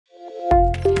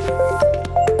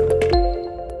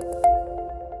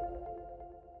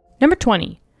Number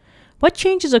 20. What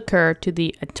changes occur to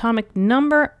the atomic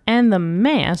number and the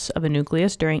mass of a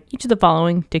nucleus during each of the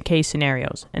following decay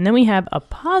scenarios? And then we have a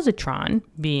positron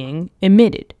being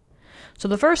emitted. So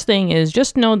the first thing is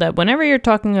just know that whenever you're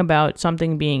talking about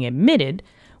something being emitted,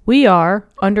 we are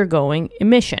undergoing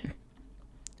emission.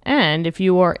 And if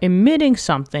you are emitting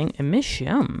something,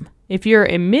 if you're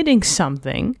emitting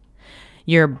something,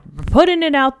 you're putting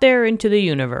it out there into the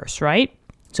universe, right?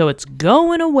 So it's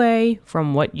going away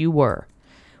from what you were,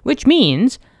 which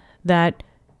means that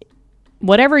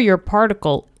whatever your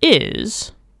particle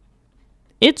is,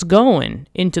 it's going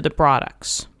into the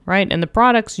products, right? And the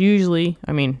products usually,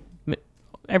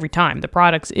 every time, the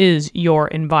products is your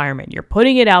environment. You're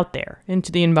putting it out there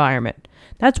into the environment.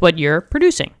 That's what you're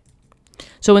producing.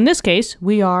 So in this case,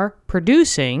 we are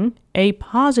producing a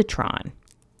positron.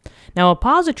 Now, a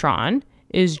positron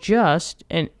is just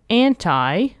an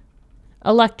anti-electron.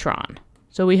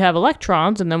 So we have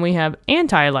electrons, and then we have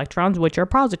anti-electrons, which are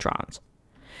positrons.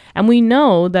 And we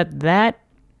know that that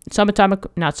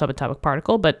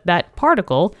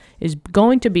particle is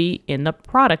going to be in the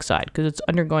product side because it's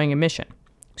undergoing emission.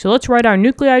 So let's write our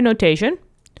nuclei notation,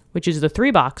 which is the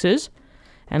 3 boxes,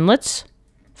 and let's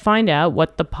find out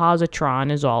what the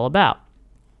positron is all about.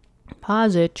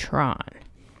 Positron.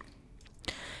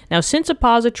 Now, since a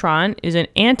positron is an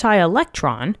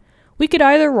anti-electron, we could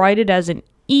either write it as an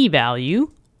E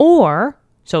value, or,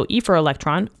 so E for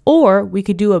electron, or we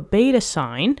could do a beta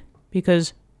sign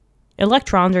because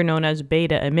electrons are known as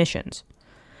beta emissions.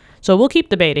 So we'll keep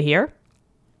the beta here.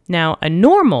 Now, a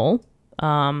normal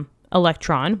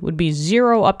electron would be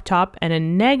 0 up top and a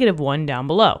 -1 down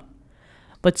below.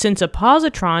 But since a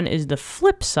positron is the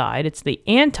flip side, it's the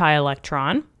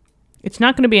anti-electron, it's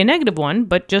not going to be a -1,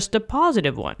 but just a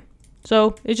 +1.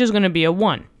 So it's just going to be a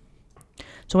 1.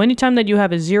 So anytime that you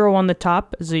have a 0 on the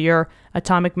top as your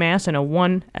atomic mass and a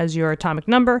 1 as your atomic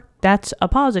number, that's a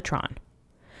positron.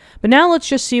 But now let's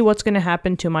just see what's going to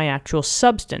happen to my actual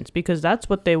substance, because that's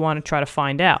what they want to try to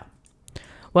find out.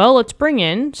 Well, let's bring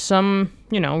in some,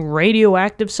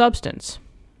 radioactive substance.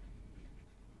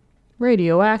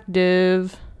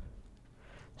 Radioactive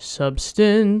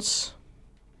substance.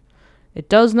 It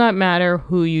does not matter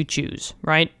who you choose,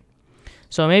 right?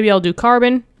 So maybe I'll do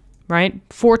carbon, right?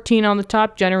 14 on the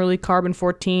top. Generally, carbon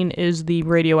 14 is the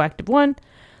radioactive one.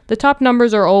 The top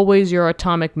numbers are always your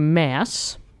atomic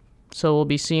mass. So we'll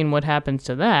be seeing what happens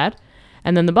to that.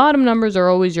 And then the bottom numbers are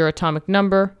always your atomic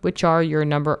number, which are your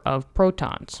number of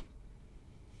protons.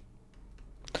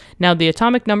 Now, the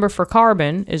atomic number for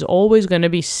carbon is always going to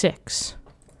be 6,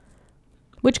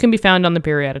 which can be found on the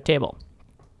periodic table.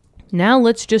 Now,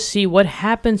 let's just see what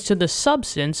happens to the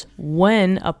substance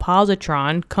when a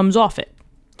positron comes off it.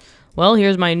 Well,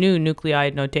 here's my new nuclei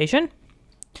notation.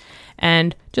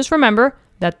 And just remember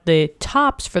that the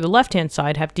tops for the left-hand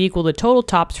side have to equal the total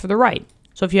tops for the right.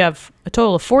 So if you have a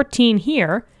total of 14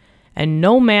 here, and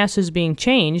no mass is being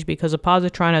changed because a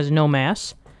positron has no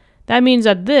mass, that means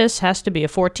that this has to be a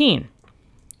 14.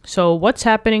 So what's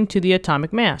happening to the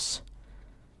atomic mass?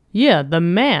 Yeah, the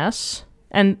mass,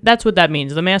 and that's what that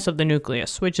means, the mass of the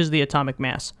nucleus, which is the atomic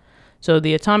mass. So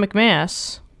the atomic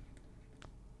mass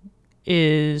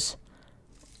is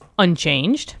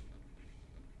unchanged.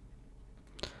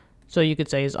 So you could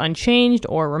say is unchanged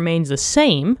or remains the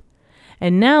same.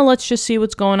 And now let's just see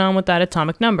what's going on with that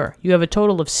atomic number. You have a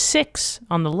total of 6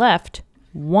 on the left.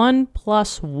 1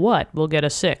 plus what will get a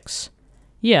 6?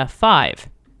 Yeah, 5.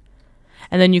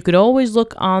 And then you could always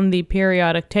look on the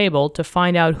periodic table to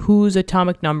find out whose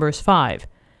atomic number is 5.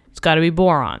 It's got to be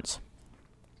borons.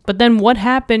 But then what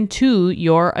happened to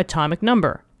your atomic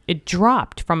number? It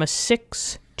dropped from a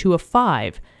 6 to a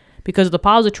 5 because the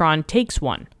positron takes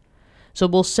 1. So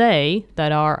we'll say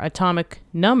that our atomic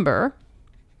number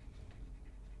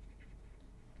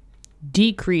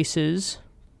decreases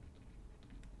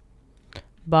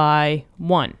by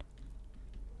 1.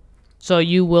 So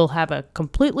you will have a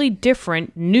completely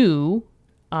different new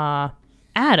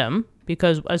atom,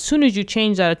 because as soon as you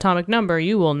change that atomic number,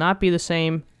 you will not be the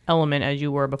same element as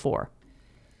you were before.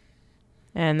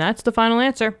 And that's the final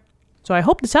answer. So I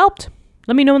hope this helped.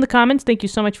 Let me know in the comments. Thank you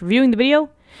so much for viewing the video.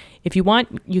 If you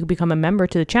want, you can become a member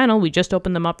to the channel. We just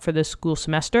opened them up for this school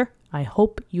semester. I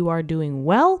hope you are doing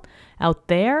well out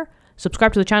there.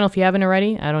 Subscribe to the channel if you haven't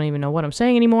already. I don't even know what I'm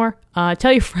saying anymore.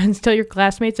 Tell your friends, tell your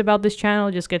classmates about this channel.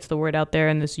 It just gets the word out there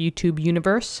in this YouTube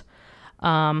universe.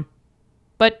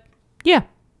 But yeah,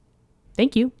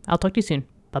 thank you. I'll talk to you soon.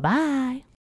 Bye-bye.